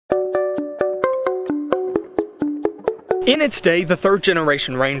In its day, the third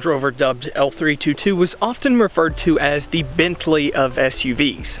generation Range Rover, dubbed L322, was often referred to as the Bentley of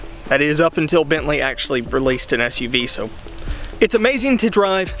SUVs. That is, up until Bentley actually released an SUV, so it's amazing to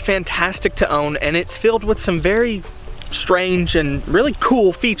drive, fantastic to own, and it's filled with some very strange and really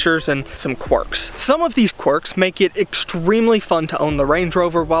cool features and some quirks. Some of these quirks make it extremely fun to own the Range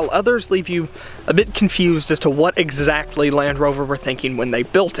Rover, while others leave you a bit confused as to what exactly Land Rover were thinking when they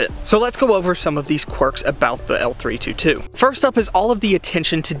built it. So let's go over some of these quirks about the L322. First up is all of the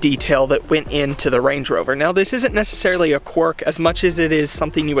attention to detail that went into the Range Rover. Now, this isn't necessarily a quirk as much as it is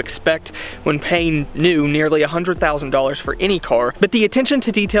something you expect when paying new nearly $100,000 for any car, but the attention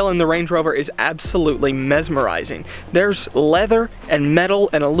to detail in the Range Rover is absolutely mesmerizing. There's leather and metal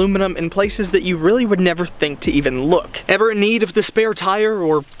and aluminum in places that you really would never think to even look. Ever in need of the spare tire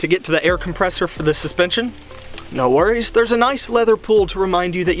or to get to the air compressor for the suspension? No worries, there's a nice leather pull to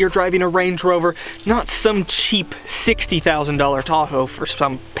remind you that you're driving a Range Rover, not some cheap $60,000 Tahoe for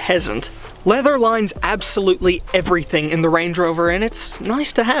some peasant. Leather lines absolutely everything in the Range Rover, and it's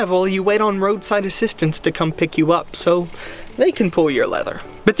nice to have while you wait on roadside assistance to come pick you up, so they can pull your leather.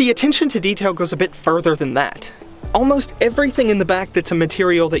 But the attention to detail goes a bit further than that. Almost everything in the back that's a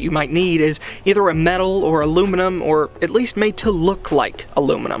material that you might need is either a metal or aluminum, or at least made to look like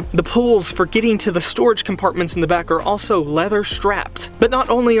aluminum. The pulls for getting to the storage compartments in the back are also leather straps. But not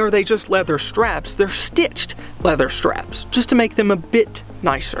only are they just leather straps, they're stitched leather straps, just to make them a bit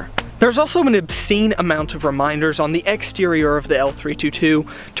nicer. There's also an obscene amount of reminders on the exterior of the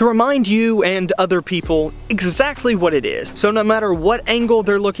L322 to remind you and other people exactly what it is. So no matter what angle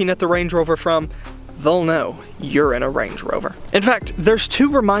they're looking at the Range Rover from, they'll know you're in a Range Rover. In fact, there's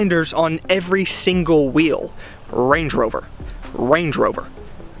 2 reminders on every single wheel. Range Rover, Range Rover,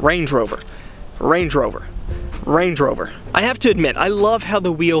 Range Rover, Range Rover, Range Rover. I have to admit, I love how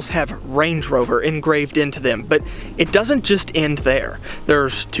the wheels have Range Rover engraved into them, but it doesn't just end there.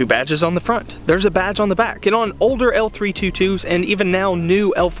 There's 2 badges on the front, there's a badge on the back, and on older L322s and even now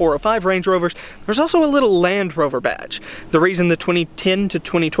new L405 Range Rovers, there's also a little Land Rover badge. The reason the 2010 to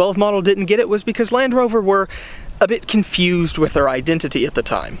 2012 model didn't get it was because Land Rover were a bit confused with their identity at the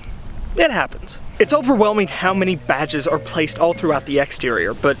time. It happens. It's overwhelming how many badges are placed all throughout the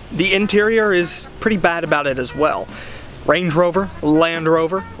exterior, but the interior is pretty bad about it as well. Range Rover, Land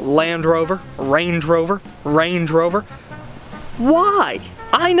Rover, Land Rover, Range Rover, Range Rover. Why?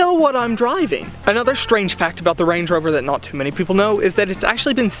 I know what I'm driving. Another strange fact about the Range Rover that not too many people know is that it's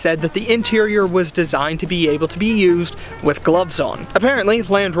actually been said that the interior was designed to be able to be used with gloves on. Apparently,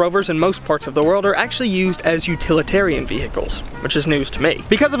 Land Rovers in most parts of the world are actually used as utilitarian vehicles, which is news to me.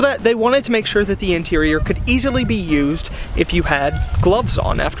 Because of that, they wanted to make sure that the interior could easily be used if you had gloves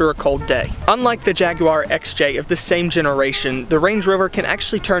on after a cold day. Unlike the Jaguar XJ of the same generation, the Range Rover can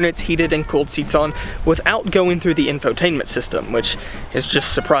actually turn its heated and cooled seats on without going through the infotainment system, which is just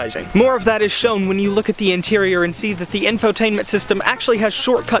surprising. More of that is shown when you look at the interior and see that the infotainment system actually has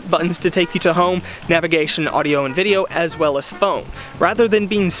shortcut buttons to take you to home, navigation, audio and video, as well as phone. Rather than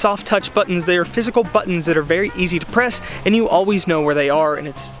being soft touch buttons, they are physical buttons that are very easy to press and you always know where they are, and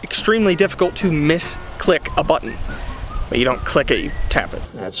it's extremely difficult to misclick a button. But you don't click it, you tap it.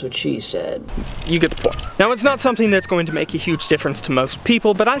 That's what she said. You get the point. Now, it's not something that's going to make a huge difference to most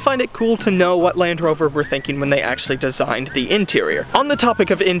people, but I find it cool to know what Land Rover were thinking when they actually designed the interior. On the topic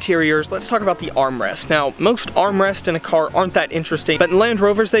of interiors, let's talk about the armrest. Now, most armrests in a car aren't that interesting, but in Land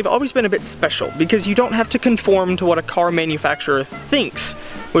Rovers, they've always been a bit special because you don't have to conform to what a car manufacturer thinks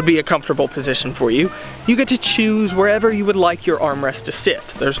would be a comfortable position for you. You get to choose wherever you would like your armrest to sit.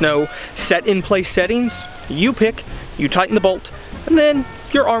 There's no set-in-place settings. You pick, you tighten the bolt, and then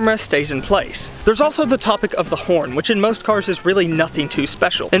your armrest stays in place. There's also the topic of the horn, which in most cars is really nothing too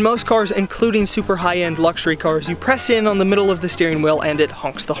special. In most cars, including super high-end luxury cars, you press in on the middle of the steering wheel and it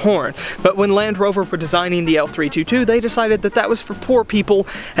honks the horn. But when Land Rover were designing the L322, they decided that that was for poor people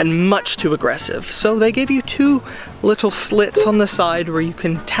and much too aggressive. So they gave you 2 little slits on the side where you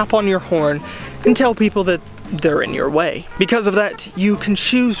can tap on your horn and tell people that they're in your way. Because of that, you can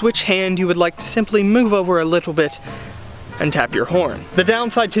choose which hand you would like to simply move over a little bit and tap your horn. The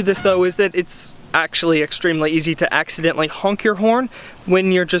downside to this, though, is that it's actually extremely easy to accidentally honk your horn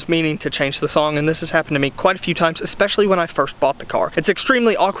when you're just meaning to change the song, and this has happened to me quite a few times, especially when I first bought the car. It's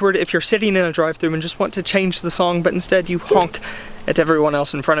extremely awkward if you're sitting in a drive-thru and just want to change the song, but instead you honk at everyone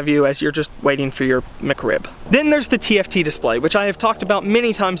else in front of you as you're just waiting for your McRib. Then there's the TFT display, which I have talked about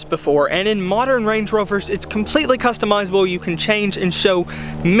many times before, and in modern Range Rovers it's completely customizable. You can change and show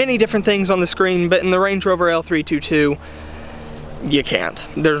many different things on the screen, but in the Range Rover L322 you can't.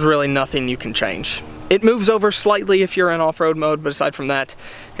 There's really nothing you can change. It moves over slightly if you're in off-road mode, but aside from that,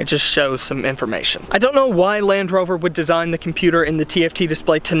 it just shows some information. I don't know why Land Rover would design the computer in the TFT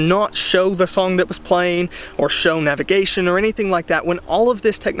display to not show the song that was playing, or show navigation or anything like that when all of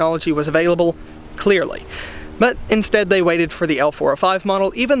this technology was available clearly. But instead they waited for the L405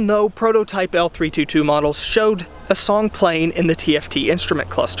 model, even though prototype L322 models showed a song playing in the TFT instrument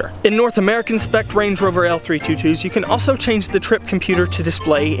cluster. In North American spec Range Rover L322s, you can also change the trip computer to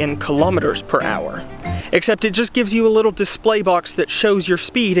display in kilometers per hour. Except it just gives you a little display box that shows your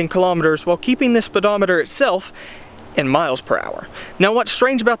speed in kilometers while keeping the speedometer itself in miles per hour. Now what's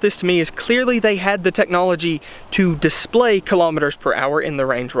strange about this to me is clearly they had the technology to display kilometers per hour in the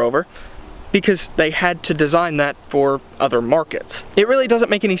Range Rover, because they had to design that for other markets. It really doesn't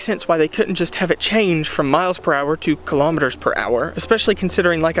make any sense why they couldn't just have it change from miles per hour to kilometers per hour, especially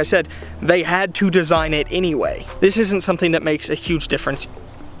considering, like I said, they had to design it anyway. This isn't something that makes a huge difference.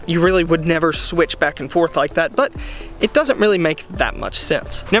 You really would never switch back and forth like that, but it doesn't really make that much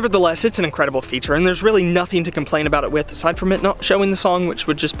sense. Nevertheless, it's an incredible feature, and there's really nothing to complain about it with, aside from it not showing the song, which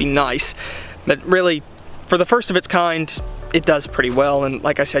would just be nice. But really, for the first of its kind, it does pretty well, and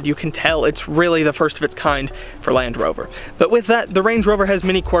like I said, you can tell it's really the first of its kind for Land Rover. But with that, the Range Rover has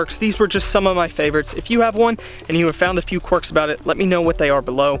many quirks. These were just some of my favorites. If you have one and you have found a few quirks about it, let me know what they are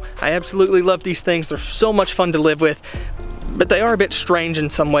below. I absolutely love these things. They're so much fun to live with, but they are a bit strange in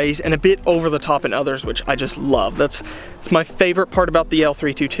some ways and a bit over the top in others, which I just love. That's my favorite part about the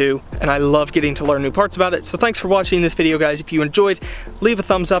L322, and I love getting to learn new parts about it. So thanks for watching this video, guys. If you enjoyed, leave a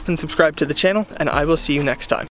thumbs up and subscribe to the channel, and I will see you next time.